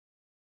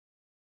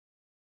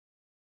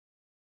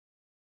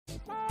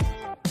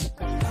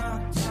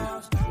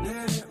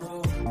Let it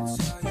roll.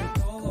 That's how you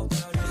go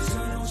about it.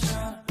 Sun don't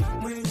shine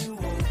when you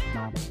walk.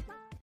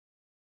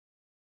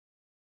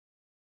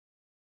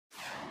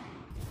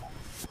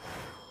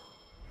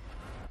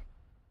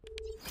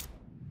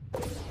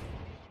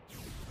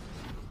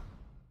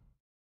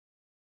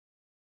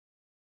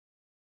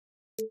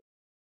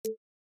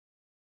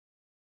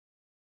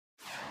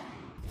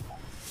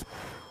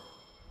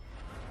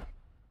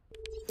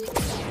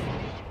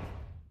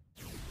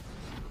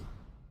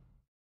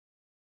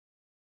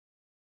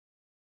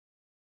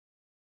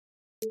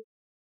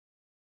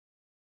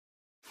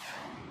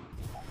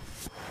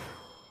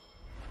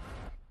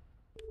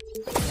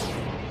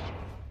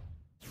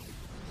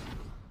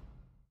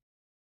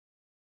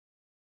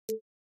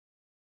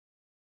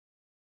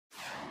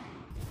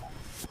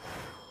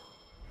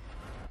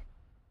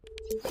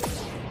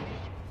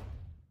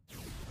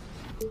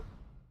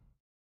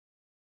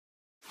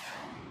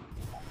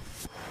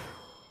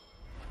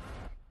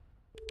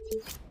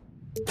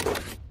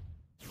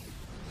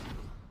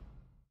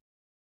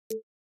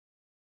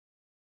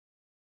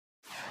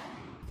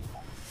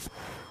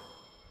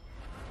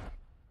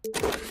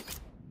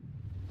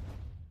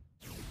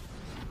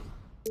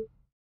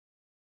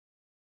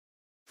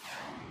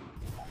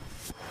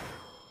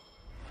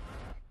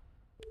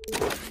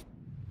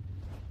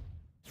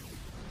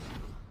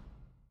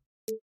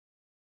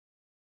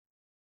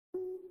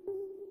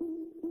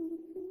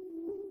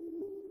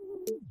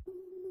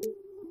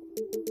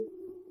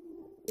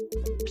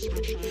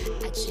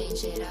 I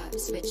change it up,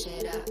 switch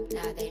it up,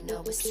 now they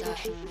know what's up.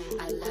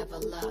 I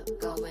level up,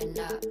 going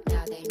up,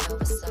 now they know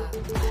what's up.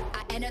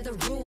 I enter the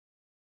room.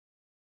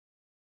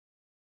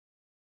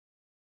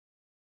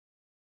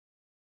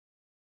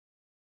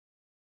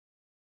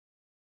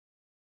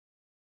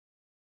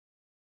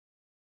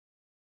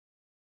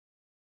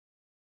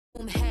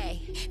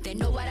 Hey, they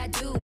know what I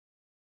do.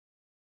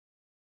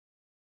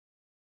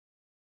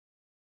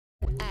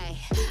 Ay,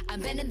 I'm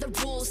bending the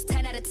rules,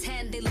 10 out of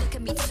 10, they look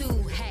at me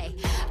too. Hey,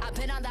 I've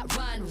been on that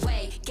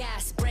runway,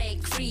 gas,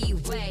 brake,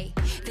 freeway.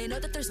 They know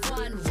that there's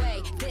one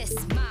way, this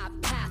my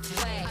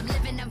pathway. I'm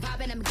living, I'm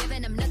vibing, I'm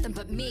giving them nothing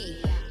but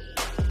me.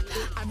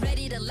 I'm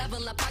ready to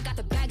level up, I got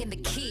the bag and the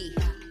key.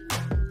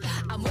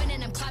 I'm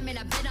winning, I'm climbing,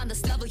 I've been on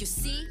this level, you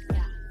see.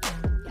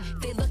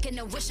 They looking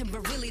and wishing,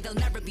 but really they'll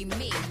never be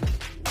me.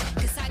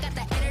 Cause I got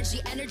the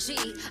energy,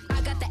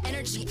 I got the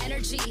energy.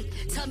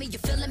 Tell me you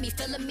feeling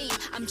me.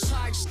 I'm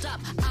charged up,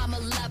 I'ma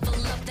level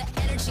up the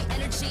energy.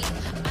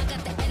 I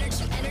got the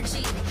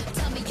energy.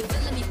 Tell me you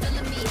feeling me.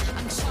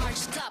 I'm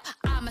charged up,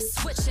 I'ma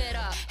switch it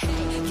up. Hey,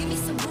 give me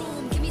some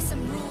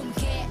room,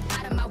 get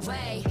out of my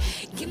way.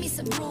 Give me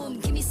some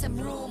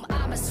room,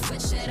 I'ma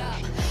switch it up.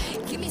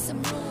 Give me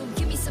some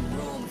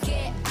room,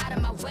 get out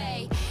of my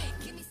way.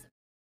 Give me some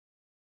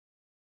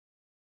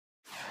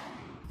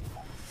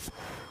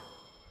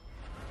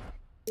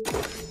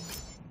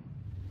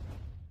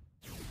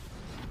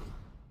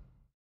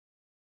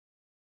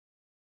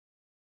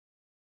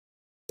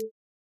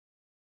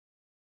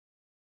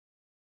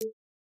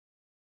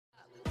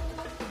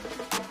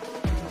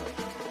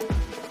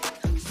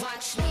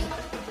watch me.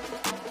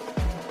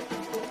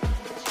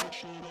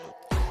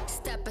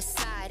 Step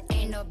aside,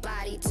 ain't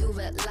nobody do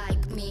it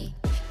like me.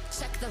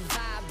 Check the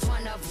vibe,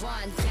 one of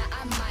one, yeah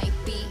I might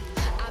be.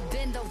 I've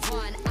been the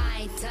one,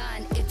 I ain't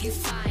done if you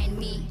find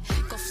me.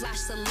 Go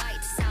flash the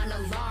lights, sound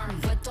alarm,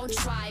 but don't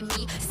try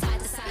me. Side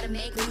to side to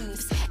make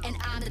moves, and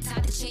I'm the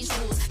type to change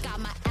rules. Got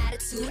my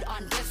attitude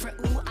on different,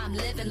 ooh, I'm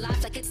living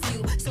life like it's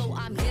new. So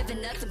I'm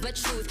giving nothing but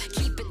truth,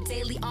 keep it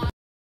daily on.